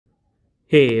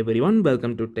Hey everyone,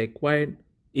 welcome to Tech Quiet.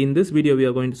 In this video, we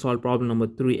are going to solve problem number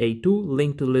 382,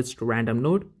 linked list random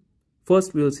node.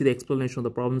 First, we will see the explanation of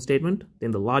the problem statement,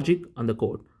 then the logic and the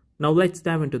code. Now let's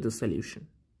dive into the solution.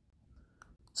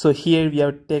 So here we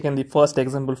have taken the first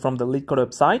example from the Leetcode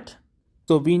website.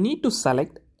 So we need to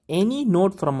select any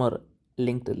node from our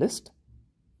linked list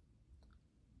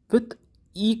with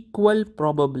equal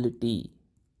probability,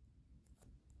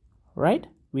 right?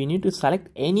 We need to select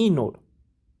any node.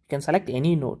 Can select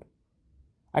any node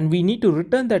and we need to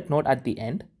return that node at the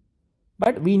end,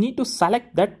 but we need to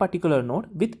select that particular node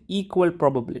with equal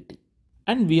probability,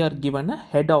 and we are given a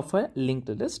head of a linked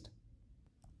list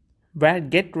where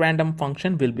getRandom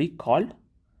function will be called.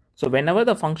 So whenever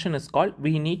the function is called,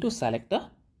 we need to select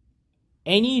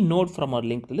any node from our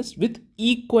linked list with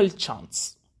equal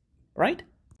chance, right?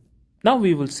 Now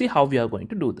we will see how we are going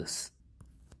to do this.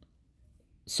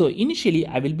 So initially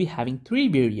I will be having three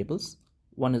variables.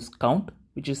 One is count,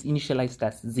 which is initialized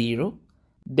as 0,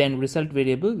 then result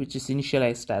variable, which is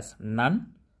initialized as none.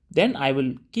 Then I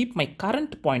will keep my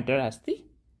current pointer as the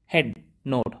head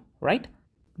node, right?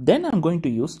 Then I'm going to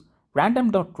use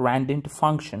random.randint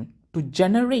function to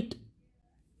generate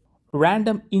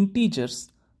random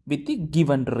integers with the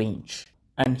given range.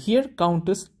 And here count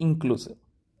is inclusive,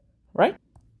 right?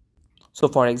 So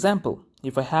for example,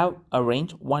 if I have a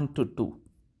range 1 to 2,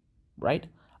 right?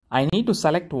 I need to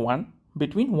select one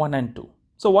between 1 and 2.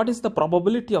 So what is the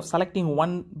probability of selecting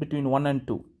one between 1 and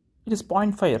 2? It is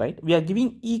 0.5, right? We are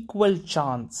giving equal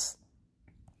chance.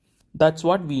 That's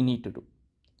what we need to do.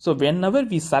 So whenever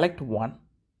we select one,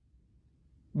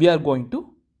 we are going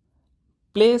to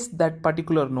place that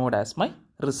particular node as my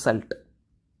result,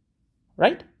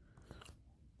 right?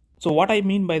 So what I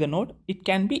mean by the node, it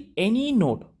can be any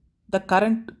node the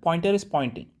current pointer is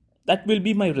pointing. That will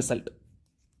be my result,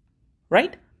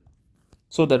 right?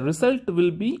 So the result will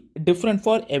be different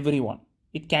for everyone.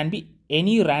 It can be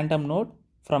any random node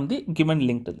from the given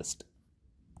linked list.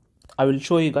 I will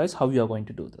show you guys how you are going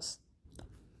to do this.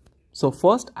 So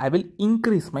first I will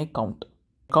increase my count.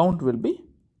 Count will be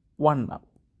 1 now,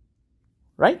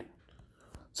 right?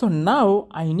 So now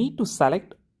I need to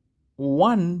select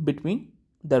one between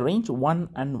the range 1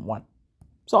 and 1.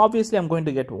 So obviously I'm going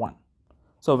to get 1.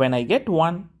 So when I get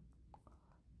 1,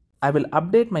 I will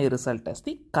update my result as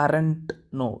the current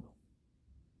node,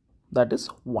 that is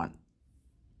 1,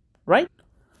 right?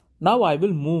 Now I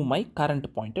will move my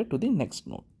current pointer to the next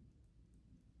node.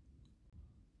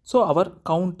 So our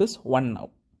count is 1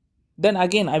 now. Then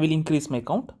again I will increase my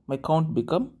count. My count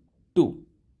become 2.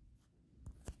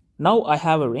 Now I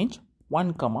have a range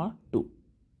 1, 2.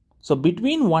 So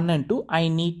between 1 and 2 I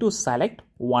need to select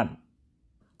 1.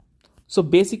 So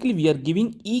basically we are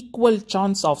giving equal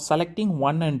chance of selecting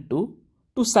 1 and 2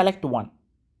 to select 1.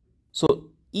 So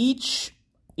each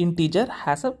integer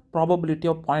has a probability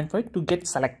of 0.5 to get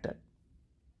selected,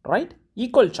 right?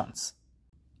 Equal chance.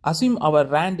 Assume our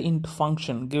randint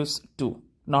function gives 2,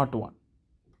 not 1.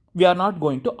 We are not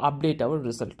going to update our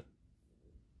result,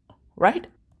 right?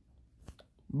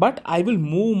 But I will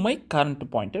move my current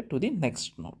pointer to the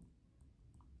next node.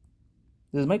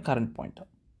 This is my current pointer.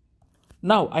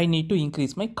 Now I need to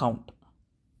increase my count.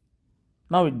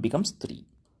 Now it becomes 3.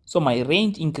 So my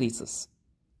range increases.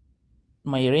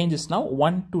 My range is now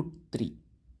 1 to 3.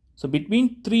 So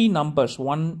between 3 numbers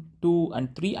 1, 2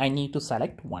 and 3 I need to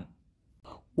select 1.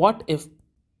 What if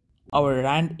our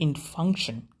randint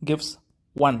function gives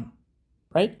 1,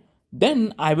 right?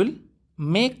 Then I will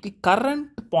make the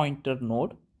current pointer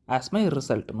node as my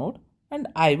result node and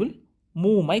I will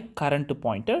move my current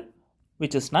pointer,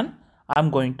 which is none.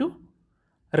 I'm going to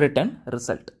return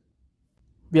result.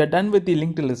 We are done with the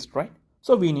linked list, right?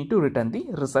 So we need to return the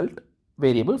result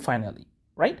variable finally,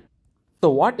 right?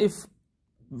 So what if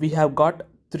we have got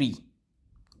 3?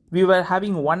 We were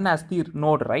having 1 as the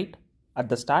node, right? At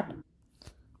the start,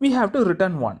 we have to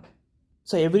return 1.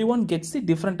 So everyone gets the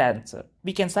different answer.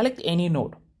 We can select any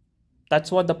node.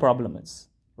 That's what the problem is,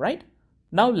 right?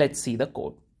 Now let's see the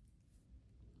code.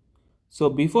 So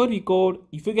before we code,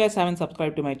 if you guys haven't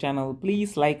subscribed to my channel,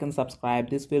 please like and subscribe.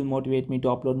 This will motivate me to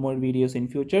upload more videos in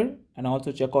future, and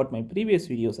also check out my previous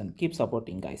videos and keep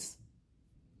supporting, guys.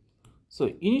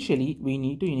 So initially we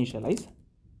need to initialize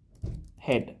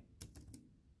head,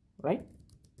 right?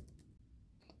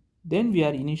 Then we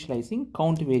are initializing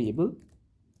count variable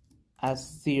as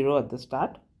 0 at the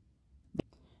start.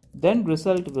 Then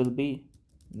result will be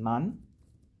none.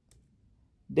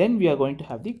 Then we are going to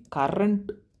have the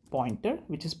current pointer,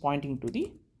 which is pointing to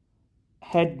the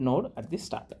head node at the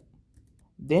start.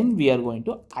 Then we are going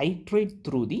to iterate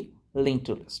through the linked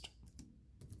list,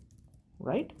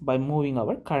 right, by moving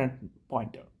our current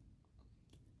pointer.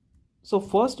 So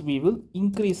first we will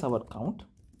increase our count,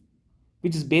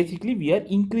 which is basically we are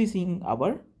increasing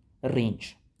our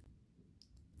range.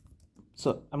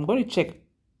 So I'm going to check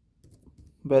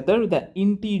whether the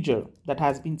integer that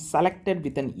has been selected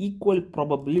with an equal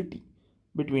probability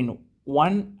between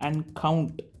 1 and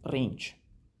count range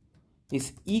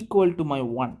is equal to my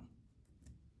 1.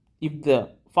 If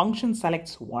the function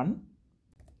selects 1,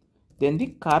 then the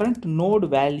current node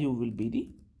value will be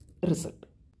the result.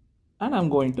 And I'm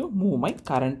going to move my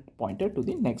current pointer to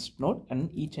the next node and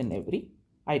each and every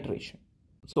iteration.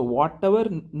 So whatever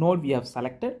node we have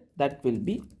selected, that will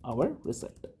be our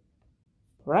result,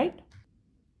 right?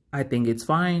 I think it's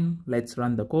fine. Let's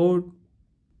run the code.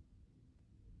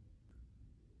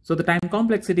 So the time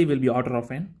complexity will be order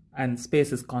of n and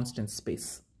space is constant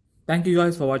space. Thank you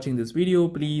guys for watching this video.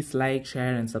 Please like,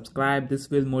 share and subscribe. This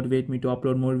will motivate me to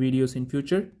upload more videos in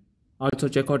future. Also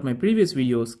check out my previous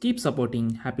videos. Keep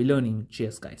supporting. Happy learning.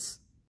 Cheers guys.